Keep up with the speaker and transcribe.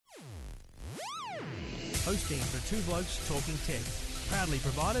Hosting for Two Blokes Talking Tech. Proudly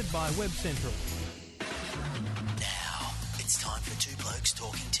provided by Web Central. Now, it's time for Two Blokes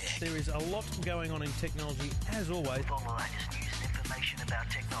Talking Tech. There is a lot going on in technology, as always. All the latest news and information about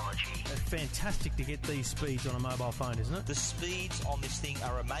technology. It's fantastic to get these speeds on a mobile phone, isn't it? The speeds on this thing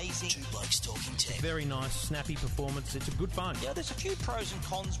are amazing. Two Blokes Talking Tech. Very nice, snappy performance. It's a good phone. Yeah, there's a few pros and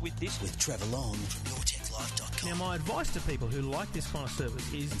cons with this. With Trevor Long from YourTechLife.com. Now, my advice to people who like this kind of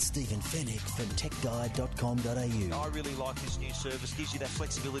service is... And Stephen Fennick from TechGuide.com.au. I really like this new service. Gives you that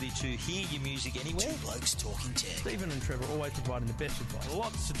flexibility to hear your music anywhere. Two Blokes Talking Tech. Stephen and Trevor always providing the best advice.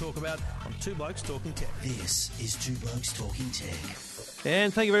 Lots to talk about on Two Blokes Talking Tech. This is Two Blokes Talking Tech.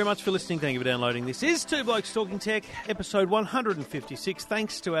 And thank you very much for listening. Thank you for downloading. This is Two Blokes Talking Tech, episode 156.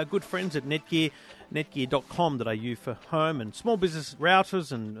 Thanks to our good friends at Netgear, netgear.com.au for home and small business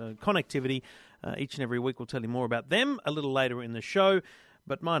routers and connectivity. Each and every week we'll tell you more about them a little later in the show.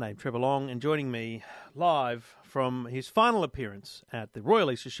 But my name, Trevor Long, and joining me live from his final appearance at the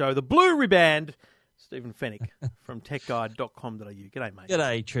Royal Easter Show, the Blue Riband, Stephen Fennick from techguide.com.au. G'day, mate.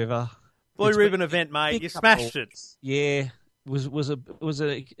 G'day, Trevor. Blue Ribbon event, mate. You smashed it. Yeah, it was a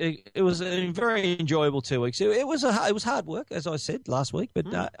very enjoyable 2 weeks. It was hard work, as I said last week, but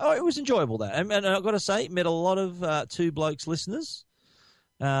it was enjoyable. That and I've got to say, met a lot of Two Blokes listeners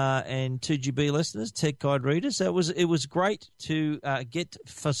and 2GB listeners, Tech Guide readers. So it was great to get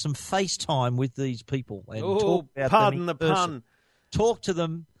for some FaceTime with these people and talk about pardon them the pun. Talk to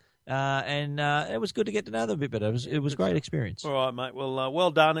them. And it was good to get to know them a bit better. It was a great experience. All right, mate. Well, well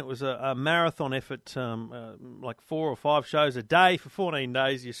done. It was a marathon effort, like 4 or 5 shows a day for 14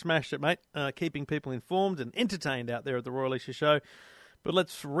 days. You smashed it, mate, keeping people informed and entertained out there at the Royal Easter Show. But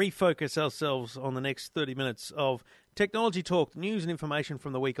let's refocus ourselves on the next 30 minutes of technology talk, news and information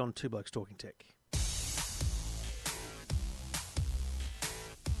from the week on Two Blokes Talking Tech.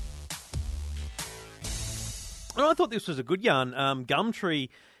 And I thought this was a good yarn. Gumtree...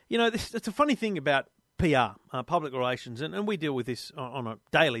 You know, it's a funny thing about PR, public relations, and we deal with this on a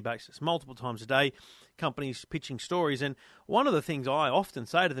daily basis, multiple times a day, companies pitching stories. And one of the things I often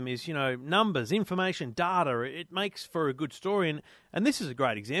say to them is, you know, numbers, information, data, it makes for a good story. And this is a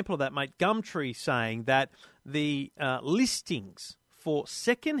great example of that, mate. Gumtree saying that the listings for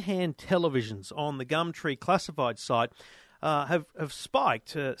second-hand televisions on the Gumtree classified site have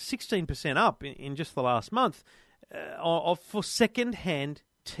spiked 16% up in just the last month for second-hand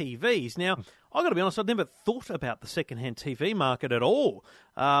TVs. Now, I've got to be honest, I've never thought about the second-hand TV market at all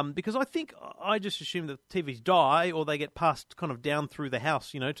because I just assume that TVs die or they get passed kind of down through the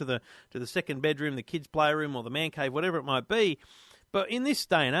house, you know, to the second bedroom, the kids' playroom or the man cave, whatever it might be. But in this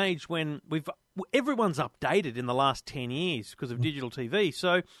day and age when everyone's updated in the last 10 years because of digital TV,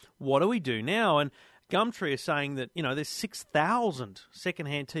 so what do we do now? And Gumtree is saying that, you know, there's 6,000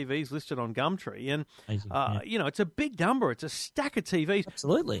 second-hand TVs listed on Gumtree. And, you know, it's a big number. It's a stack of TVs.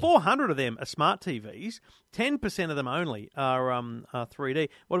 Absolutely. 400 of them are smart TVs. 10% of them only are 3D.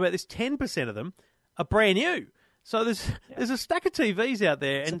 What about this? 10% of them are brand new. So there's a stack of TVs out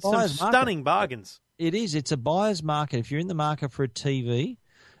there and some stunning bargains. It is. It's a buyer's market. If you're in the market for a TV,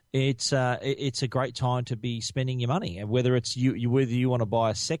 it's a great time to be spending your money, and whether it's whether you want to buy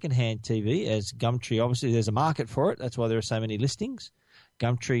a second-hand TV, as Gumtree, obviously there's a market for it. That's why there are so many listings.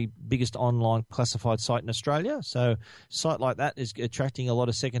 Gumtree, biggest online classified site in Australia, so a site like that is attracting a lot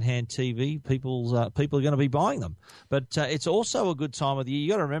of second-hand TV. People are going to be buying them, but it's also a good time of the year. You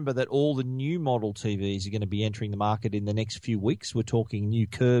got to remember that all the new model TVs are going to be entering the market in the next few weeks. We're talking new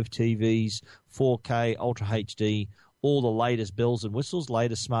curved TVs, 4K, Ultra HD. All the latest bells and whistles,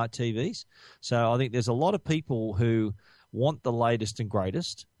 latest smart TVs. So I think there's a lot of people who want the latest and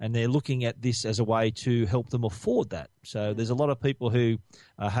greatest, and they're looking at this as a way to help them afford that. So there's a lot of people who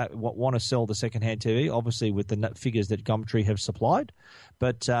want to sell the second-hand TV, obviously with the figures that Gumtree have supplied.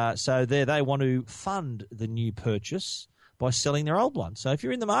 But so they want to fund the new purchase by selling their old one. So if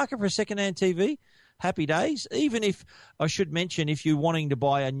you're in the market for a second-hand TV, happy days. Even if, I should mention, if you're wanting to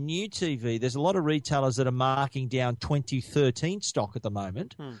buy a new TV, there's a lot of retailers that are marking down 2013 stock at the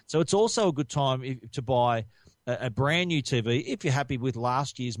moment. So it's also a good time to buy a brand new TV if you're happy with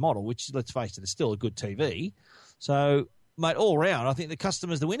last year's model, which, let's face it, is still a good TV. So, mate, all round, I think the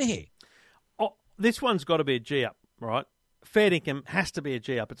customer's the winner here. Oh, this one's got to be a G-up, right? Fair income has to be a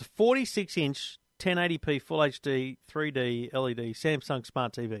G-up. It's a 46-inch 1080p Full HD 3D LED Samsung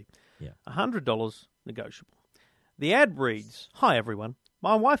Smart TV. Yeah. $100 negotiable. The ad reads, "Hi everyone,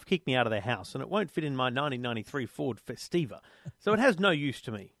 my wife kicked me out of their house and it won't fit in my 1993 Ford Festiva, so it has no use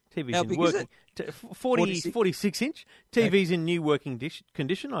to me. TV's How in big working, is it? 46 inch. TV's in new working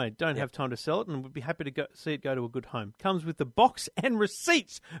condition. I don't have time to sell it and would be happy to see it go to a good home. Comes with the box and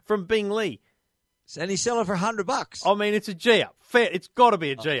receipts from Bing Lee." And he's selling for $100. I mean, it's a G up. Fair. It's got to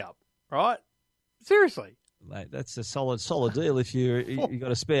be a G up, right? Seriously. Mate, that's a solid deal. If you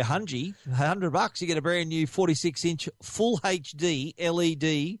got a spare $100, you get a brand new 46-inch Full HD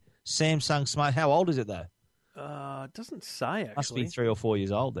LED Samsung Smart. How old is it though? It doesn't say, actually. Must be 3 or 4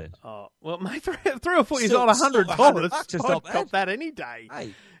 years old then. Oh, well, mate, three or 4 years Still- old, still $100. $100 is I'd not cop bad. that any day.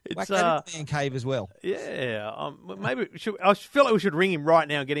 Hey, It's, whack that in the man cave as well. Yeah, maybe I feel like we should ring him right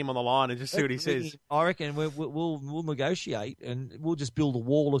now, get him on the line, and just see what he says. I reckon we'll negotiate and we'll just build a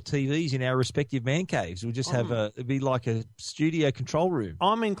wall of TVs in our respective man caves. We'll just have it'd be like a studio control room.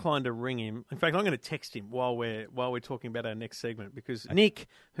 I'm inclined to ring him. In fact, I'm going to text him while we're talking about our next segment because Nick,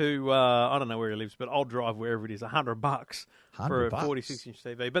 who I don't know where he lives, but I'll drive wherever it is, $100 for a 46-inch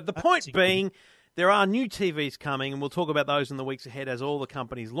TV. But the point being, there are new TVs coming, and we'll talk about those in the weeks ahead as all the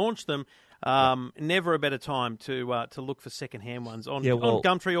companies launch them. Never a better time to look for second-hand ones on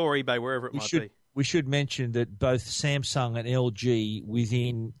Gumtree or eBay, wherever it might be. We should mention that both Samsung and LG,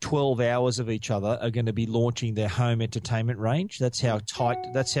 within 12 hours of each other, are going to be launching their home entertainment range. That's how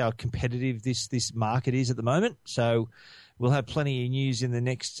competitive this market is at the moment. So we'll have plenty of news in the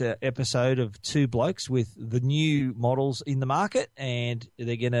next episode of Two Blokes with the new models in the market, and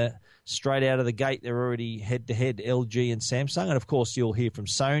they're going to, straight out of the gate, they're already head-to-head, LG and Samsung. And, of course, you'll hear from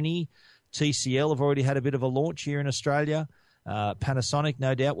Sony. TCL have already had a bit of a launch here in Australia. Panasonic,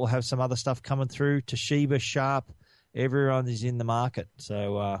 no doubt, will have some other stuff coming through. Toshiba, Sharp, everyone is in the market.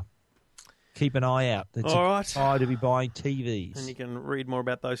 So keep an eye out. It's all right. time to be buying TVs. And you can read more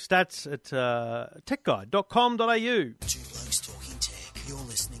about those stats at techguide.com.au. Two Blokes Talking Tech. You're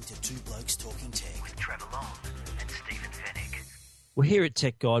listening to Two Blokes Talking Tech with Trevor Long and Stephen Fennick. Well, here at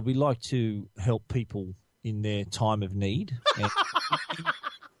Tech Guide, we like to help people in their time of need.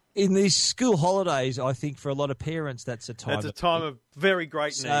 In these school holidays, I think for a lot of parents, that's a time. That's a time of very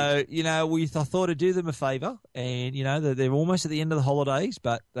great need. So, I thought I'd do them a favour, and, they're almost at the end of the holidays,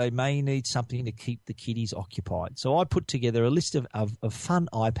 but they may need something to keep the kiddies occupied. So I put together a list of fun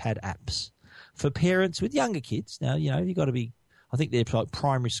iPad apps for parents with younger kids. Now, you've got to be, I think they're like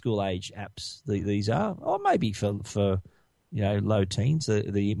primary school age apps, these are, or maybe for low teens,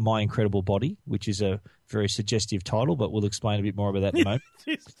 the My Incredible Body, which is a very suggestive title, but we'll explain a bit more about that in a moment.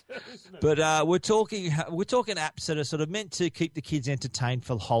 But we're talking apps that are sort of meant to keep the kids entertained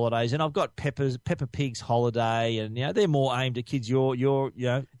for the holidays. And I've got Peppa Pig's Holiday, and they're more aimed at kids.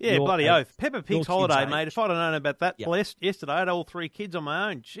 Bloody oath. Peppa Pig's Holiday, age. mate. If I'd have known about that yesterday, I had all 3 kids on my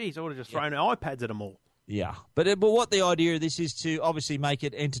own. Jeez, I would have just thrown iPads at them all. Yeah, but what the idea of this is to obviously make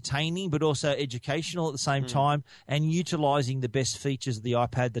it entertaining, but also educational at the same time, and utilising the best features of the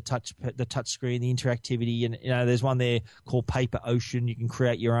iPad, the touch screen, the interactivity, and there's one there called Paper Ocean. You can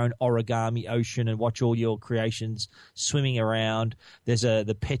create your own origami ocean and watch all your creations swimming around. There's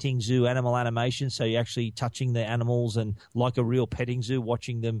the petting zoo animal animation, so you're actually touching the animals and like a real petting zoo,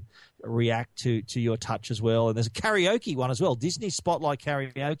 watching them react to your touch as well. And there's a karaoke one as well, Disney Spotlight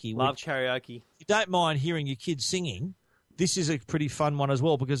Karaoke. Love karaoke. If you don't mind hearing your kids singing, this is a pretty fun one as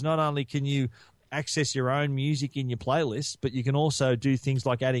well, because not only can you access your own music in your playlist, but you can also do things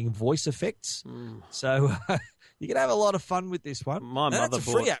like adding voice effects. So you can have a lot of fun with this one. My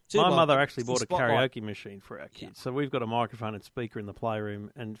mother actually bought a karaoke machine for our kids. Yeah. So we've got a microphone and speaker in the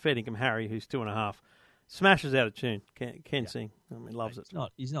playroom, and Fenningham Harry, who's 2.5, smashes out a tune. Can sing. I mean, loves it.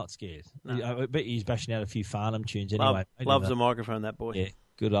 He's not scared. No. I bet he's bashing out a few Farnham tunes anyway. Loves the microphone, that boy. Yeah.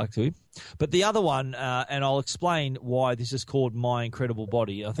 Good luck to him. But the other one, and I'll explain why this is called My Incredible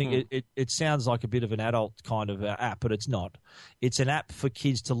Body. I think it sounds like a bit of an adult kind of app, but it's not. It's an app for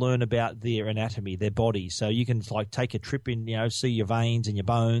kids to learn about their anatomy, their body. So you can take a trip in, see your veins and your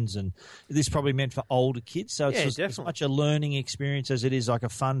bones. And this is probably meant for older kids. So it's as much a learning experience as it is like a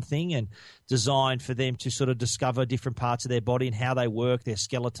fun thing, and designed for them to sort of discover different parts of their body and how they work, their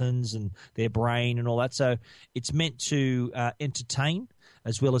skeletons and their brain and all that. So it's meant to entertain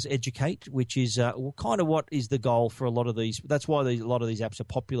as well as educate, which is kind of what is the goal for a lot of these. That's why a lot of these apps are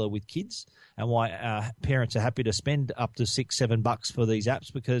popular with kids, and why parents are happy to spend up to $6-7 for these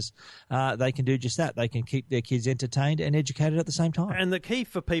apps, because they can do just that. They can keep their kids entertained and educated at the same time. And the key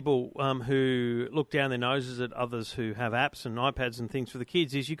for people who look down their noses at others who have apps and iPads and things for the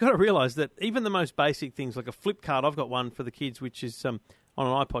kids is you've got to realise that even the most basic things like a flip card, I've got one for the kids which is on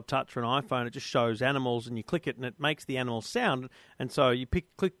an iPod Touch or an iPhone, it just shows animals, and you click it and it makes the animal sound. And so you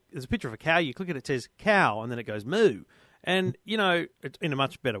click. There's a picture of a cow. You click it says cow, and then it goes moo. And it's in a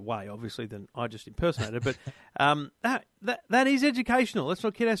much better way, obviously, than I just impersonated. But that is educational. Let's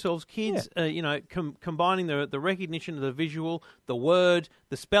not kid ourselves. Kids, combining the recognition of the visual, the word,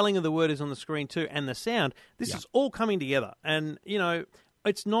 the spelling of the word is on the screen too, and the sound. This is all coming together. And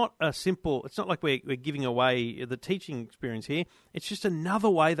it's not a simple. It's not like we're giving away the teaching experience here. It's just another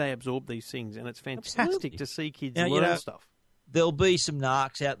way they absorb these things, and it's fantastic Absolutely. to see kids Now, learn stuff. There'll be some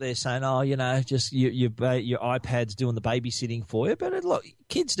narcs out there saying, "Oh, just your iPad's doing the babysitting for you." But look,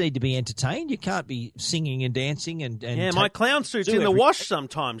 kids need to be entertained. You can't be singing and dancing and my clown suit's in the wash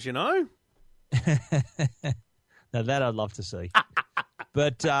sometimes. Now that I'd love to see.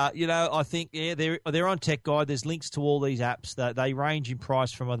 But I think they're on Tech Guide. There's links to all these apps that they range in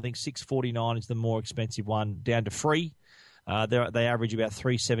price from I think $6.49 is the more expensive one down to free. They average about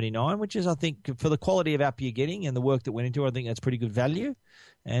 $3.79, which is, I think, for the quality of app you're getting and the work that went into it, I think that's pretty good value.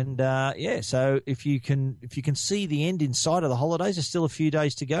 And so if you can see the end in sight of the holidays, there's still a few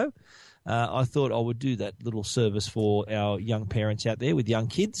days to go. I thought I would do that little service for our young parents out there with young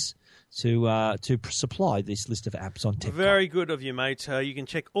kids to supply this list of apps on Tech Guide. Very good of you, mate. You can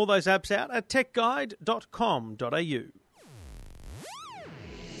check all those apps out at techguide.com.au.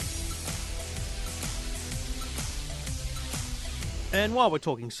 And while we're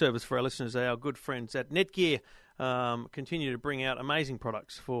talking service for our listeners, our good friends at Netgear continue to bring out amazing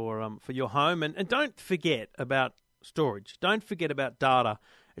products for your home. And don't forget about storage. Don't forget about data.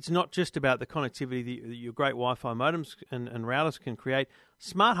 It's not just about the connectivity that your great Wi-Fi modems and routers can create.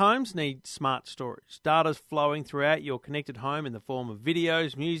 Smart homes need smart storage. Data's flowing throughout your connected home in the form of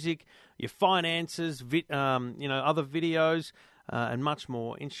videos, music, your finances, other videos, and much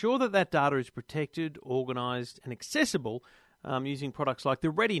more. Ensure that data is protected, organised, and accessible using products like the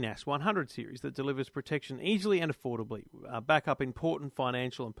ReadyNAS 100 series that delivers protection easily and affordably. Back up important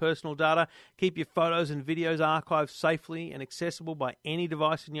financial and personal data. Keep your photos and videos archived safely and accessible by any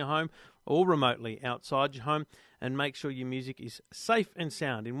device in your home or remotely outside your home. And make sure your music is safe and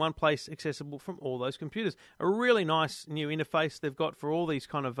sound in one place, accessible from all those computers. A really nice new interface they've got for all these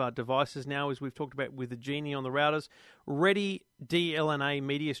kind of devices now, as we've talked about with the Genie on the routers. Ready DLNA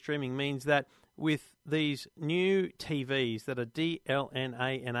media streaming means that with these new TVs that are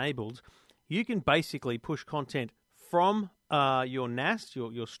DLNA enabled, you can basically push content from your NAS,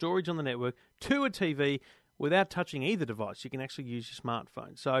 your storage on the network, to a TV without touching either device. You can actually use your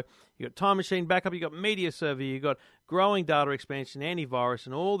smartphone. So you've got Time Machine backup, you've got Media Server, you've got growing data expansion, antivirus,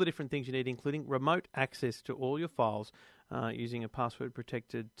 and all the different things you need, including remote access to all your files using a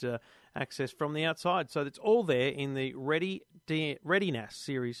password-protected access from the outside. So that's all there in the ReadyNAS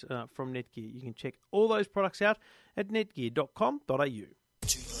series from Netgear. You can check all those products out at netgear.com.au.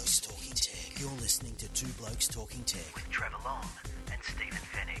 Two Blokes Talking Tech. You're listening to Two Blokes Talking Tech with Trevor Long and Stephen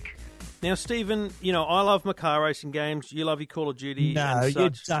Fennick. Now, Stephen, I love my car racing games. You love your Call of Duty. No, and you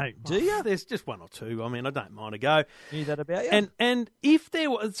such. don't, do you? There's just one or two. I mean, I don't mind a go. Knew that about you. And if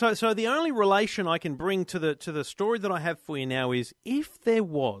there was, so the only relation I can bring to the story that I have for you now is if there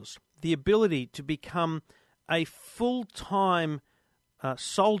was the ability to become a full-time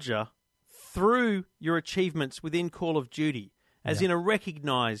soldier through your achievements within Call of Duty, as in a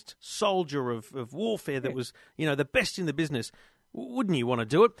recognised soldier of warfare that was, the best in the business. Wouldn't you want to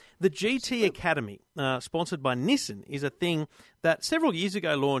do it? The GT Academy, sponsored by Nissan, is a thing that several years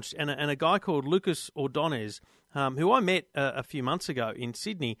ago launched, and a guy called Lucas Ordonez, who I met a few months ago in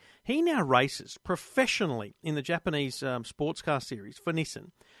Sydney, he now races professionally in the Japanese sports car series for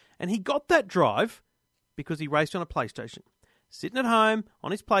Nissan. And he got that drive because he raced on a PlayStation. Sitting at home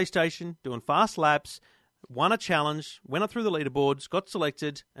on his PlayStation, doing fast laps, won a challenge, went up through the leaderboards, got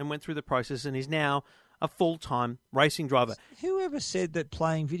selected, and went through the process, and is now a full-time racing driver. Whoever said that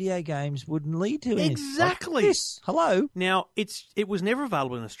playing video games wouldn't lead to anything? Exactly. Like this. Hello. Now, it was never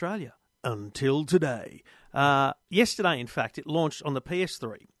available in Australia until today. Yesterday, in fact, it launched on the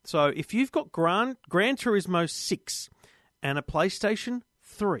PS3. So if you've got Gran Turismo 6 and a PlayStation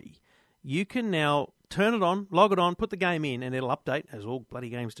 3, you can now turn it on, log it on, put the game in, and it'll update, as all bloody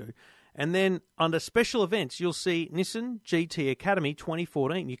games do. And then under special events, you'll see Nissan GT Academy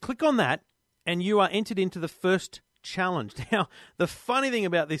 2014. You click on that, and you are entered into the first challenge. Now, the funny thing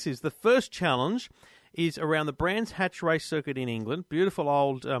about this is the first challenge is around the Brands Hatch race circuit in England. Beautiful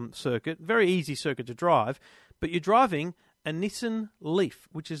old circuit, very easy circuit to drive. But you're driving a Nissan Leaf,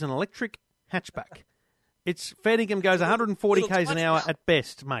 which is an electric hatchback. Its fair dinkum goes 140 k's an hour at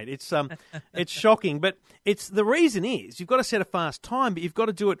best, mate. It's shocking, but the reason is you've got to set a fast time, but you've got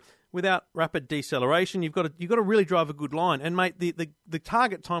to do it without rapid deceleration. You've got to really drive a good line. And mate, the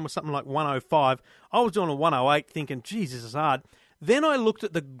target time was something like 105. I was doing a 108, thinking, "Geez, this is hard." Then I looked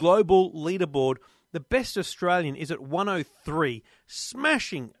at the global leaderboard. The best Australian is at 103,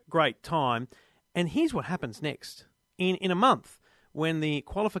 smashing great time. And here's what happens next. In a month, when the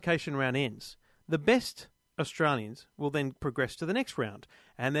qualification round ends, the best Australians will then progress to the next round,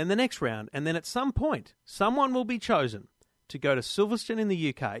 and then the next round, and then at some point, someone will be chosen to go to Silverstone in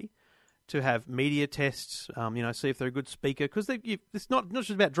the UK to have media tests, see if they're a good speaker, because it's not just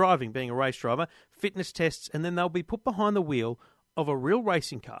about driving, being a race driver, fitness tests, and then they'll be put behind the wheel of a real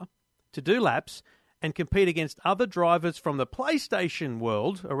racing car to do laps and compete against other drivers from the PlayStation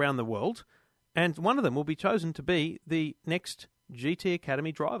world around the world, and one of them will be chosen to be the next GT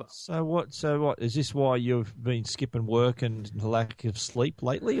Academy driver. So what? Is this why you've been skipping work and lack of sleep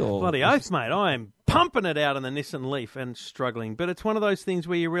lately? Or bloody oath, mate! I am pumping it out in the Nissan Leaf and struggling. But it's one of those things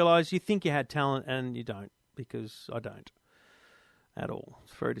where you realise you think you had talent and you don't, because I don't at all.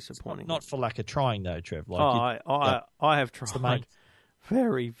 It's very disappointing. Not for lack of trying, though, Trev. I have tried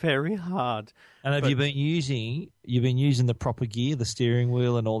very, very hard. And have you been using the proper gear, the steering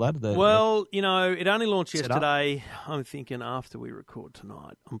wheel and all that? It only launched yesterday. I'm thinking after we record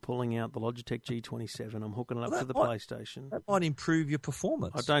tonight, I'm pulling out the Logitech G27. I'm hooking it up to the PlayStation. That might improve your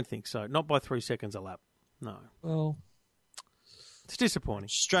performance. I don't think so. Not by 3 seconds a lap. No. Well, it's disappointing.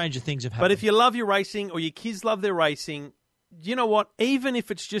 Stranger things have happened. But if you love your racing or your kids love their racing, you know what? Even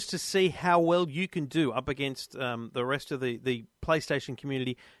if it's just to see how well you can do up against the rest of the PlayStation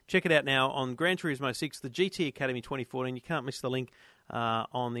community, check it out now on Gran Turismo 6, the GT Academy 2014. You can't miss the link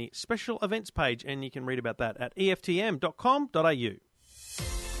on the special events page, and you can read about that at eftm.com.au.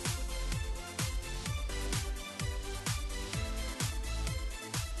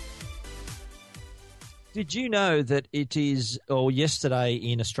 Did you know that it is, yesterday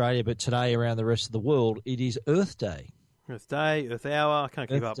in Australia, but today around the rest of the world, it is Earth Day? Earth Day, Earth Hour, I can't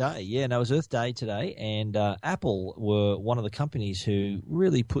keep up. Earth Day, yeah, no, it was Earth Day today, and Apple were one of the companies who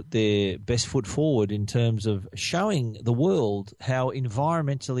really put their best foot forward in terms of showing the world how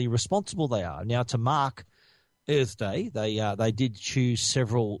environmentally responsible they are. Now, to mark Earth Day, they did choose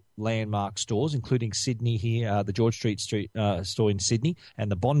several landmark stores, including Sydney here, the George Street store in Sydney, and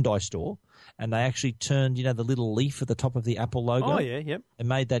the Bondi store, and they actually turned, the little leaf at the top of the Apple logo. Oh, yeah, yep. And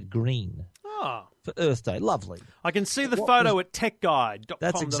made that green. Oh. For Earth Day. Lovely. I can see the photo at techguide.com.au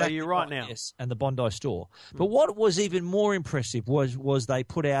that's exactly right now. Yes, and the Bondi store. But what was even more impressive was they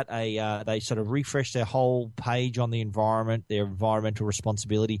put out they sort of refreshed their whole page on the environment, their environmental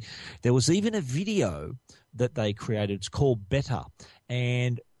responsibility. There was even a video that they created. It's called Better.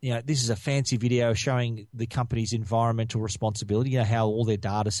 And this is a fancy video showing the company's environmental responsibility, how all their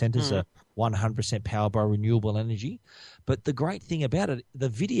data centers are 100% powered by renewable energy. But the great thing about it, the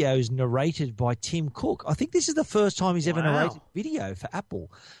video is narrated by Tim Cook. I think this is the first time he's ever narrated video for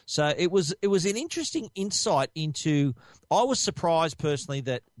Apple. So it was an interesting insight into – I was surprised personally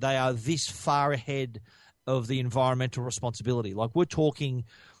that they are this far ahead of the environmental responsibility. Like we're talking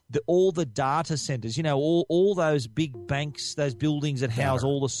 – all the data centers, all those big banks, those buildings that house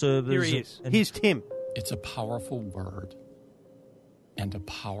all the servers. Here he is. Here's Tim. It's a powerful word and a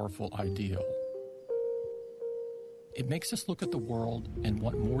powerful ideal. It makes us look at the world and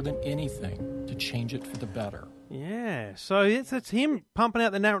want more than anything to change it for the better. Yeah, so it's him pumping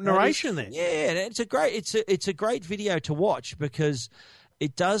out the narration there. Yeah, it's a great video to watch because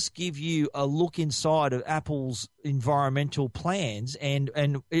it does give you a look inside of Apple's environmental plans, and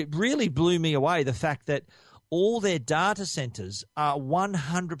it really blew me away, the fact that all their data centers are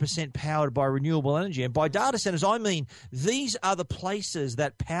 100% powered by renewable energy. And by data centers, I mean these are the places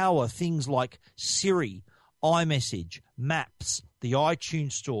that power things like Siri, iMessage, Maps, the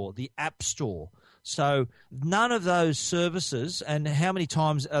iTunes Store, the App Store. So none of those services, and how many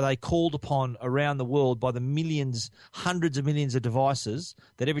times are they called upon around the world by the millions, hundreds of millions of devices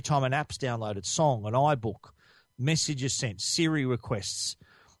that every time an app's downloaded, song, an iBook, messages sent, Siri requests,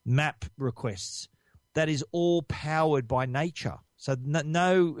 map requests, that is all powered by nature. So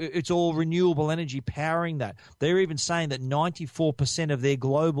no, it's all renewable energy powering that. They're even saying that 94% of their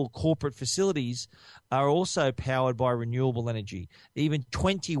global corporate facilities are also powered by renewable energy. Even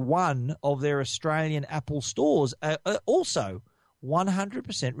 21 of their Australian Apple stores are also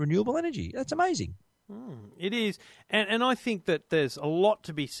 100% renewable energy. That's amazing. It is. And I think that there's a lot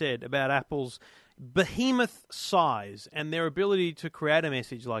to be said about Apple's behemoth size and their ability to create a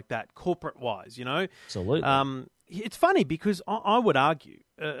message like that corporate-wise, Absolutely. It's funny because I would argue,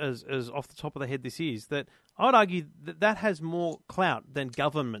 as off the top of the head this is, that I'd argue that has more clout than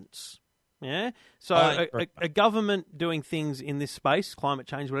governments. Yeah? So a government doing things in this space, climate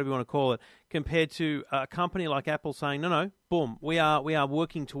change, whatever you want to call it, compared to a company like Apple saying, no, boom, we are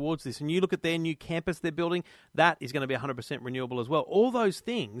working towards this. And you look at their new campus they're building, that is going to be 100% renewable as well. All those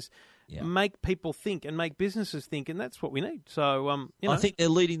things make people think and make businesses think, and that's what we need. So, I think they're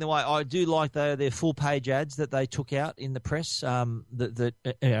leading the way. I do like their full-page ads that they took out in the press,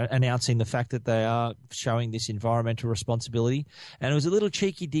 announcing the fact that they are showing this environmental responsibility. And it was a little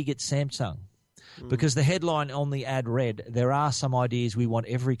cheeky dig at Samsung. because the headline on the ad read, "There are some ideas we want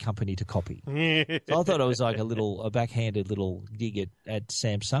every company to copy." So I thought it was like a backhanded little dig at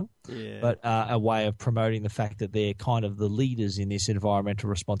Samsung, but a way of promoting the fact that they're kind of the leaders in this environmental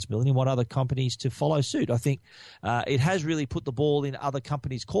responsibility and want other companies to follow suit. I think it has really put the ball in other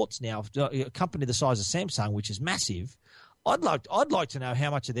companies' courts now. A company the size of Samsung, which is massive, I'd like to know how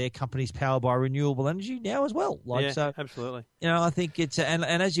much of their company's powered by renewable energy now as well. Absolutely. I think it's and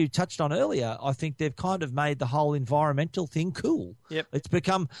as you touched on earlier, I think they've kind of made the whole environmental thing cool. Yep. It's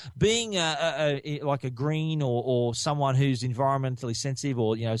become being like a green or someone who's environmentally sensitive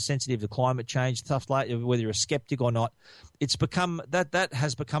or sensitive to climate change stuff like whether you're a skeptic or not. It's become that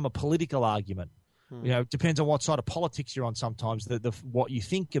has become a political argument. It depends on what side of politics you're on sometimes, what you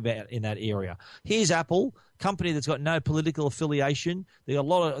think about in that area. Here's Apple, company that's got no political affiliation. They've got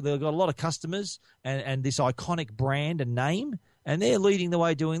a lot of customers and this iconic brand and name, and they're leading the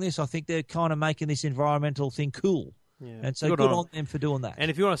way doing this. I think they're kind of making this environmental thing cool. Yeah. And so good on them for doing that. And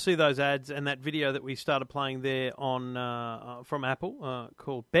if you want to see those ads and that video that we started playing there on from Apple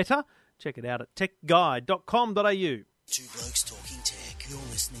called Better, check it out at techguide.com.au. Two Blokes Talking Tech. You're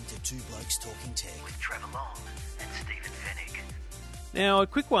listening to Two Blokes Talking Tech with Trevor Long and Stephen Fennick. Now, a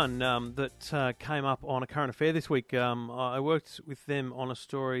quick one that came up on a current affair this week. I worked with them on a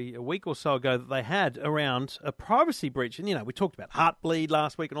story a week or so ago that they had around a privacy breach. And, we talked about Heartbleed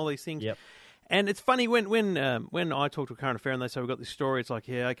last week and all these things. Yep. And it's funny, when I talk to a current affair and they say we've got this story, it's like,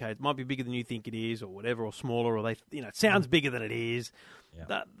 yeah, okay, it might be bigger than you think it is or whatever, or smaller, or it sounds bigger than it is.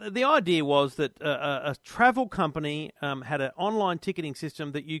 Yeah. The idea was that a travel company had an online ticketing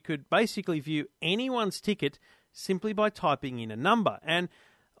system that you could basically view anyone's ticket simply by typing in a number. And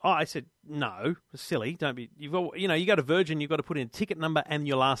I said, no, silly, don't be. You go to Virgin, you've got to put in a ticket number and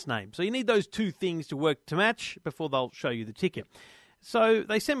your last name. So you need those two things to work to match before they'll show you the ticket. So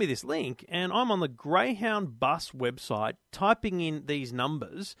they sent me this link, and I'm on the Greyhound bus website typing in these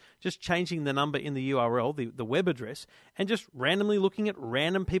numbers, just changing the number in the URL, the web address, and just randomly looking at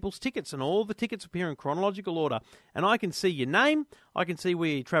random people's tickets. And all the tickets appear in chronological order. And I can see your name, I can see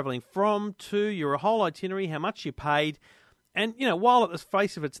where you're travelling from, to, your whole itinerary, how much you paid. And, while at the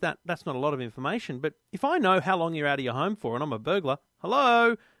face of it's that's not a lot of information, but if I know how long you're out of your home for and I'm a burglar,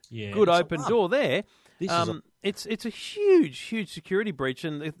 hello, good open door there. It's a huge security breach,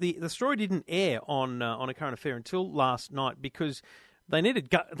 and the story didn't air on a current affair until last night because they needed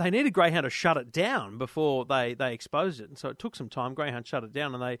Greyhound to shut it down before they exposed it, and so it took some time. Greyhound shut it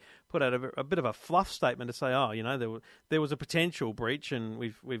down, and they put out a bit of a fluff statement to say, there was a potential breach, and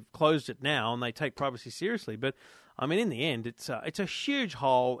we've closed it now, and they take privacy seriously. But I mean, in the end, it's a huge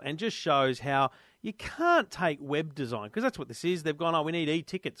hole, and just shows how you can't take web design, because that's what this is. They've gone, we need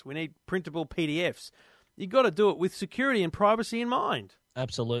e-tickets, we need printable PDFs. You've got to do it with security and privacy in mind.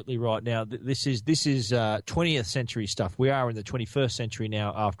 Absolutely right. Now, this is 20th century stuff. We are in the 21st century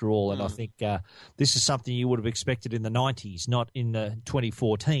now, after all, and I think this is something you would have expected in the 90s, not in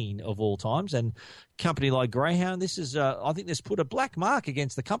 2014 of all times. And a company like Greyhound, this is, I think, this put a black mark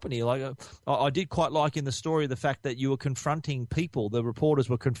against the company. Like I did quite like in the story the fact that you were confronting people. The reporters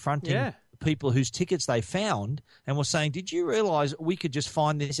were confronting people whose tickets they found and were saying, did you realise we could just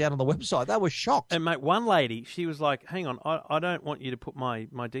find this out on the website? They were shocked. And, mate, one lady, she was like, hang on, I don't want you to put my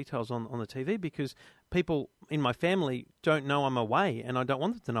details on the TV because people in my family don't know I'm away and I don't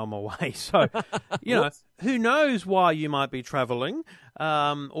want them to know I'm away. So, who knows why you might be travelling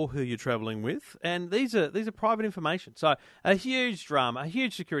or who you're travelling with. And these are private information. So a huge drama, a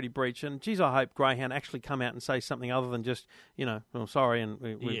huge security breach. And, geez, I hope Greyhound actually come out and say something other than just, well, sorry. And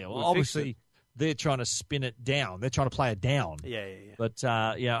obviously they're trying to spin it down. They're trying to play it down. Yeah. But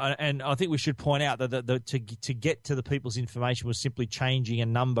and I think we should point out that to get to the people's information was simply changing a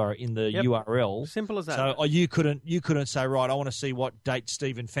number in the URL. Simple as that. So you couldn't say, right, I want to see what date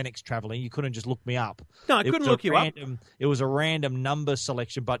Stephen Fennick's travelling. You couldn't just look me up. No, I couldn't look you up. It was a random number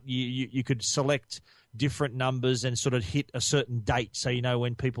selection, but you could select different numbers and sort of hit a certain date so you know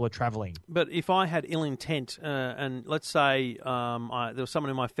when people are travelling. But if I had ill intent and let's say there was someone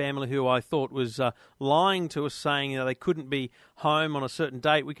in my family who I thought was lying to us saying they couldn't be home on a certain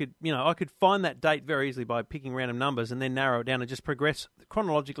date, I could find that date very easily by picking random numbers and then narrow it down and just progress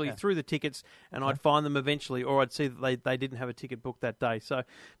chronologically through the tickets, and I'd find them eventually, or I'd see that they didn't have a ticket booked that day. So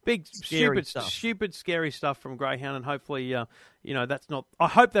big, stupid, scary stuff from Greyhound, and hopefully, that's not. I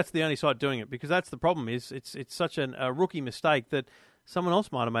hope that's the only side doing it, because that's the problem. Is it's such a rookie mistake that someone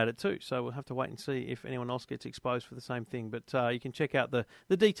else might have made it too. So we'll have to wait and see if anyone else gets exposed for the same thing. But you can check out the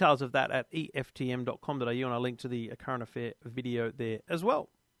details of that at eftm.com.au, and I'll link to the current affair video there as well.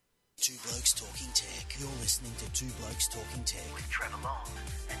 Two Blokes Talking Tech. You're listening to Two Blokes Talking Tech with Trevor Long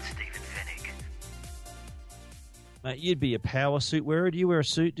and Stephen Fennick. Mate, you'd be a power suit wearer. Do you wear a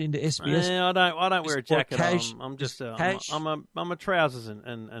suit into SBS? I don't wear a jacket. I'm just cash? I'm a trousers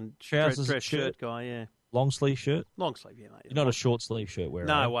and Trousers dress and shirt guy. Yeah, Long sleeve shirt? long sleeve. Yeah, mate. You're not a short sleeve shirt wearer.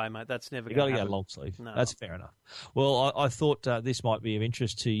 No eh? way, mate. That's never. You got to going go long sleeve. No. That's fair enough. Well, I thought this might be of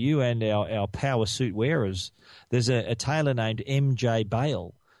interest to you and our power suit wearers. There's a tailor named MJ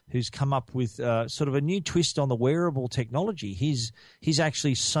Bale who's come up with sort of a new twist on the wearable technology. He's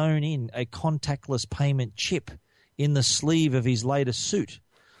actually sewn in a contactless payment chip in the sleeve of his latest suit.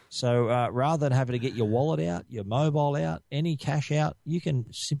 So rather than having to get your wallet out, your mobile out, any cash out, you can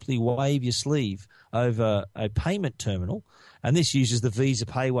simply wave your sleeve over a payment terminal. And this uses the Visa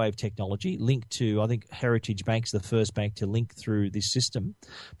PayWave technology linked to, I think, Heritage Bank's the first bank to link through this system.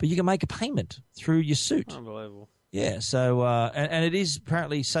 But you can make a payment through your suit. Unbelievable. Yeah, so and it is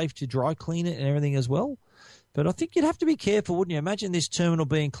apparently safe to dry clean it and everything as well. But I think you'd have to be careful, wouldn't you? Imagine this terminal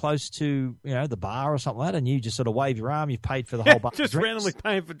being close to, the bar or something like that, and you just sort of wave your arm. You've paid for the whole bucket. Just of drinks. randomly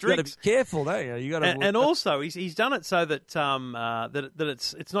paying for You've got drinks. to be careful, don't you? You got to. And also, he's done it so that that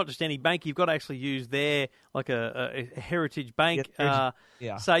it's not just any bank. You've got to actually use their like a Heritage Bank.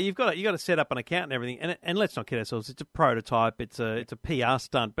 Yeah. So you've got to set up an account and everything. And let's not kid ourselves. It's a prototype. It's a PR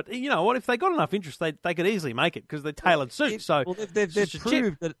stunt. But you know what? If they got enough interest, they could easily make it because they're tailored suits. So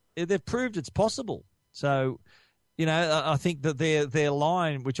they've proved it's possible. So. I think that their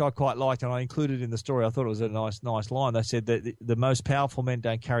line, which I quite liked, and I included in the story, I thought it was a nice line. They said that the most powerful men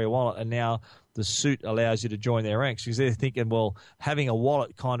don't carry a wallet, and now the suit allows you to join their ranks because they're thinking, well, having a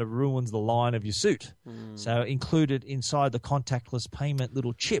wallet kind of ruins the line of your suit. So included inside the contactless payment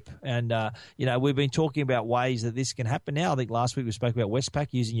little chip. And, we've been talking about ways that this can happen now. I think last week we spoke about Westpac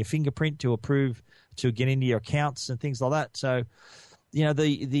using your fingerprint to get into your accounts and things like that. So,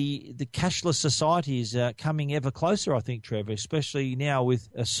 the cashless society is coming ever closer, I think, Trevor, especially now with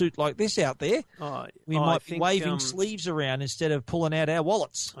a suit like this out there. We might be waving sleeves around instead of pulling out our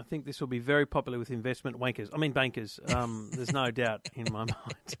wallets. I think this will be very popular with bankers. There's no doubt in my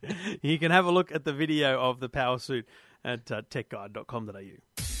mind. You can have a look at the video of the power suit at techguide.com.au.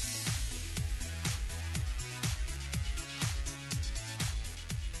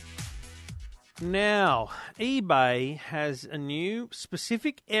 Now, eBay has a new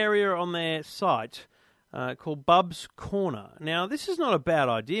specific area on their site called Bubs Corner. Now, this is not a bad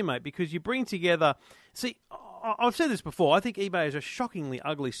idea, mate, because you bring together... See, I've said this before. I think eBay is a shockingly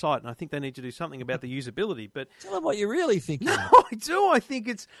ugly site, and I think they need to do something about the usability. But tell them what you really think. No, I do. I think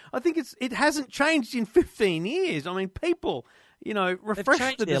it hasn't changed in 15 years. I mean, people...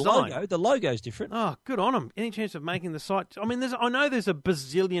 refresh the design. Logo. The logo's different. Oh, good on them. Any chance of making the site... I mean, I know there's a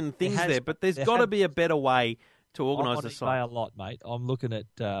bazillion things there, but there's got to be a better way to organise the site. A lot, mate. I'm looking at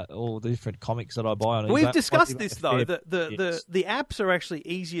all the different comics that I buy on eBay. We've discussed this, though. The apps are actually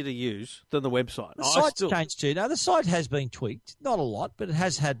easier to use than the website. The site's changed too. Now, the site has been tweaked. Not a lot, but it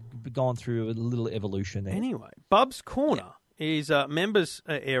has gone through a little evolution there. Anyway, Bubs Corner... is a members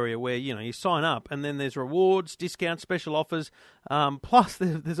area where, you sign up and then there's rewards, discounts, special offers. Plus,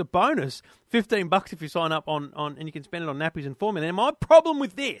 there's a bonus, $15 if you sign up on and you can spend it on nappies and formula. And my problem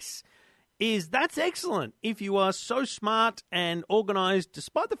with this is that's excellent if you are so smart and organised,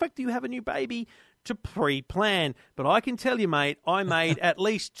 despite the fact that you have a new baby, to pre-plan. But I can tell you, mate, I made at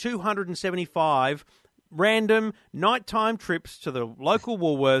least 275 random nighttime trips to the local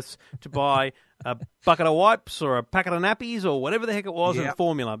Woolworths to buy a bucket of wipes or a packet of nappies or whatever the heck it was and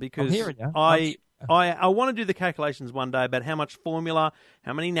formula because I want to do the calculations one day about how much formula,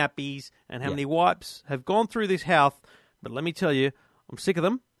 how many nappies and how many wipes have gone through this house. But let me tell you, I'm sick of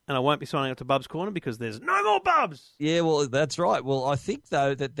them and I won't be signing up to Bubs Corner because there's no more Bubs. Yeah, well, that's right. Well, I think,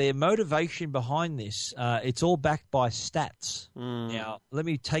 though, that their motivation behind this, it's all backed by stats. Now, let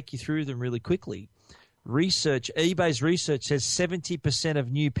me take you through them really quickly. eBay's research says 70%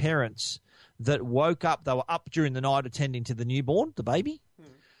 of new parents that woke up, they were up during the night attending to the newborn, the baby.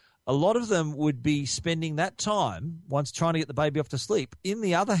 A lot of them would be spending that time, once trying to get the baby off to sleep. In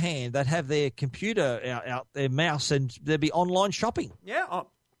the other hand, they'd have their computer out their mouse and there'd be online shopping. Yeah.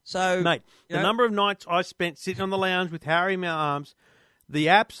 So, mate, the number of nights I spent sitting on the lounge with Harry in my arms, the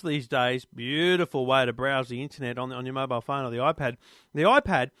apps these days, beautiful way to browse the internet on your mobile phone or the iPad. The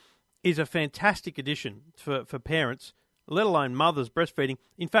iPad is a fantastic addition for parents, let alone mothers breastfeeding.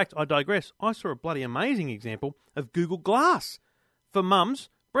 In fact, I digress. I saw a bloody amazing example of Google Glass for mums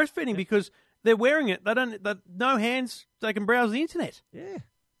breastfeeding because they're wearing it. They no hands. They can browse the internet. Yeah.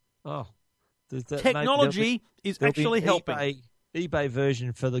 Oh, technology is actually helping. eBay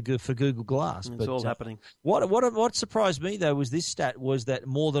version for Google Glass. It's all happening. What surprised me though was this stat was that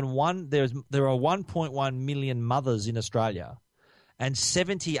more than there are 1.1 million mothers in Australia, and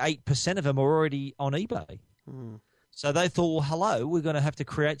 78% of them are already on eBay. So they thought, well, hello, we're going to have to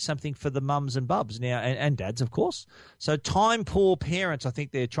create something for the mums and bubs now, and dads, of course. So time-poor parents, I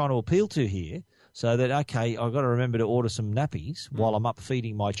think they're trying to appeal to here, so that, okay, I've got to remember to order some nappies while I'm up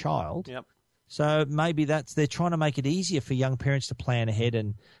feeding my child. Yep. So maybe they're trying to make it easier for young parents to plan ahead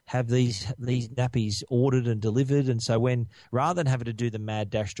and have these nappies ordered and delivered. And so rather than having to do the mad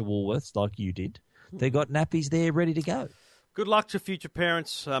dash to Woolworths like you did, they got nappies there ready to go. Good luck to future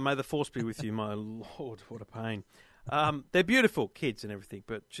parents. May the force be with you, my Lord. What a pain. They're beautiful kids and everything,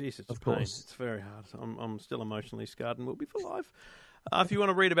 but jeez, it's a pain. Course. It's very hard. I'm still emotionally scarred and will be for life. If you want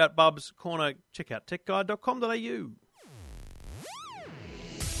to read about Bubs Corner, check out techguide.com.au.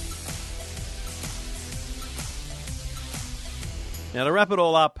 Now, to wrap it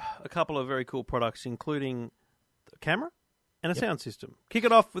all up, a couple of very cool products, including a camera and a sound system. Kick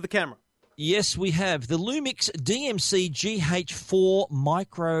it off with the camera. Yes, we have the Lumix DMC GH4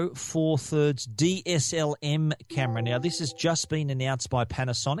 Micro 4/3 DSLM camera. Now, this has just been announced by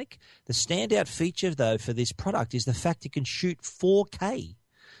Panasonic. The standout feature, though, for this product is the fact it can shoot 4K.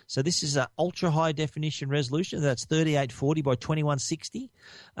 So this is an ultra-high definition resolution. That's 3840 by 2160.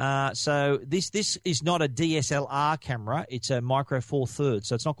 So this is not a DSLR camera. It's a Micro 4/3.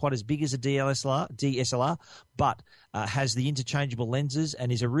 So it's not quite as big as a DSLR, but has the interchangeable lenses and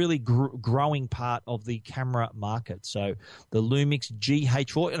is a really growing part of the camera market. So the Lumix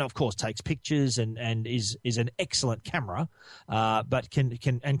GH4, and of course takes pictures and is an excellent camera, but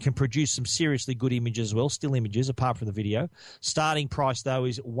can produce some seriously good images as well, still images apart from the video. Starting price though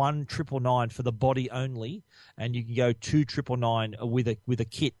is $1,999 for the body only, and you can go $2,999 with a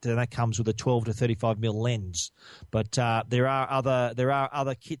kit, and that comes with a 12 to 35 mm lens. But there are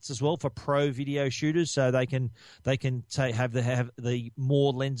other kits as well for pro video shooters, so they can have the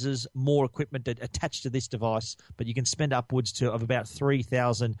more lenses, more equipment attached to this device. But you can spend upwards of about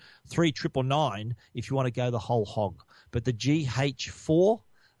 $3,999 if you want to go the whole hog. But the GH4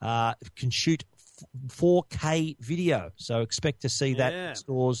 can shoot 4K video, so expect to see that in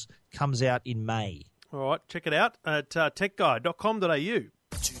stores. Comes out in May. All right, check it out at techguide.com.au. Two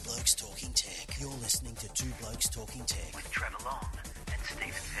Blokes Talking Tech. You're listening to Two Blokes Talking Tech with Trevor Long and Stephen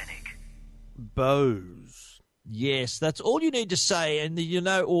Fennick. Bose. Yes, that's all you need to say, and you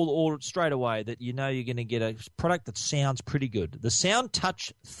know all straight away that you know you're going to get a product that sounds pretty good. The Sound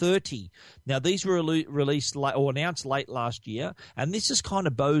Touch 30. Now, these were released or announced late last year, and this is kind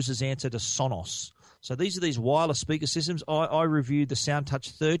of Bose's answer to Sonos. So these are these wireless speaker systems. I reviewed the Sound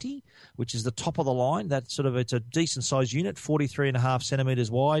Touch 30, which is the top of the line. It's a decent size unit, 43.5 centimeters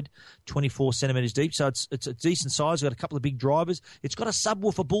wide, 24 centimeters deep. So it's a decent size. It's got a couple of big drivers. It's got a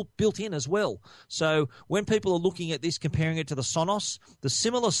subwoofer built in as well. So when people are looking at this, comparing it to the Sonos, the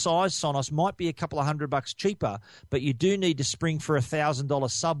similar size Sonos might be a couple of $100 cheaper, but you do need to spring for a $1,000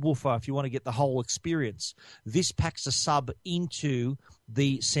 subwoofer if you want to get the whole experience. This packs a sub into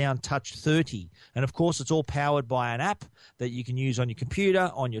the Sound Touch 30. And of course, it's all powered by an app that you can use on your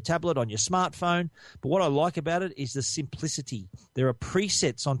computer, on your tablet, on your smartphone. But what I like about it is the simplicity. There are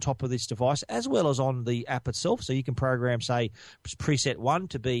presets on top of this device as well as on the app itself. So you can program, say, preset 1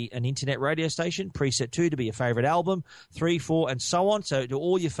 to be an internet radio station, preset 2 to be a favorite album, 3, 4, and so on. So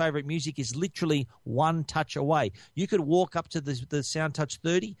all your favorite music is literally one touch away. You could walk up to the Sound Touch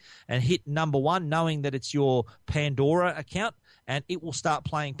 30 and hit number 1, knowing that it's your Pandora account, and it will start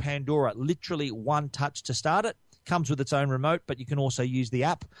playing Pandora. Literally one touch to start it. Comes with its own remote, but you can also use the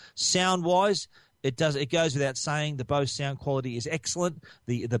app. Sound-wise, it goes without saying the Bose sound quality is excellent.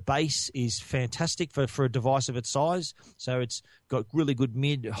 The bass is fantastic for a device of its size. So it's got really good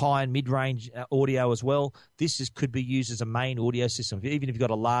high and mid-range audio as well. This could be used as a main audio system. Even if you've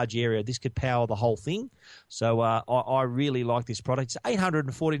got a large area, this could power the whole thing. So I really like this product. It's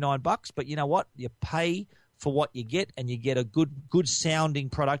 $849, but you know what? You pay for what you get, and you get a good sounding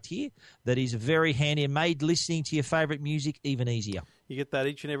product here that is very handy and made listening to your favourite music even easier. You get that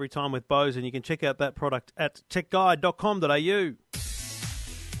each and every time with Bose, and you can check out that product at techguide.com.au.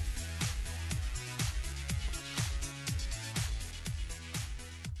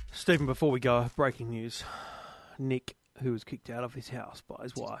 Stephen, before we go, breaking news. Nick, who was kicked out of his house by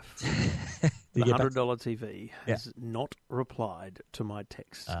his wife, the $100 TV, has not replied to my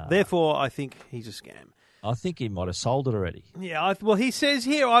text. Therefore, I think he's a scam. I think he might have sold it already. Yeah, well, he says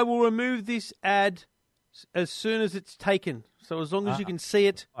here, I will remove this ad as soon as it's taken. So as long as you can see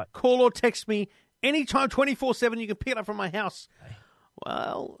it, call or text me anytime, 24/7. You can pick it up from my house. Okay.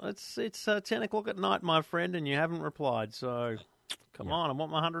 Well, it's 10 o'clock at night, my friend, and you haven't replied. So come on, I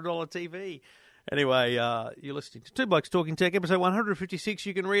want my $100 TV. Anyway, you're listening to Two Blokes Talking Tech, episode 156.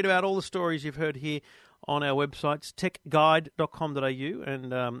 You can read about all the stories you've heard here on our websites, techguide.com.au,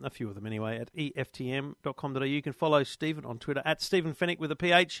 and a few of them anyway, at eftm.com.au. You can follow Stephen on Twitter, at Stephen Fennick with a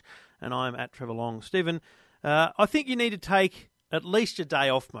PH, and I'm at Trevor Long. Stephen, I think you need to take at least a day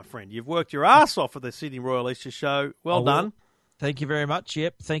off, my friend. You've worked your ass off at the Sydney Royal Easter Show. Well done. Thank you very much.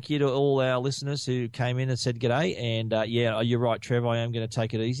 Yep. Thank you to all our listeners who came in and said g'day. And, you're right, Trev. I am going to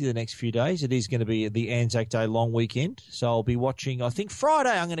take it easy the next few days. It is going to be the Anzac Day long weekend. So I'll be watching, I think Friday,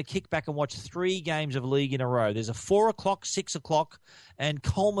 I'm going to kick back and watch 3 games of league in a row. There's a 4 o'clock, 6 o'clock, and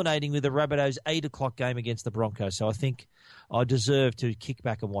culminating with the Rabbitohs' 8 o'clock game against the Broncos. So I think I deserve to kick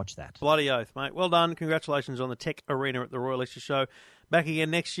back and watch that. Bloody oath, mate. Well done. Congratulations on the Tech Arena at the Royal Easter Show. Back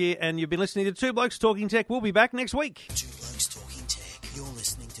again next year. And you've been listening to Two Blokes Talking Tech. We'll be back next week. Two Blokes Talking Tech. You're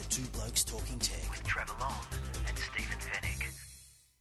listening to Two Blokes Talking Tech with Trevor Long.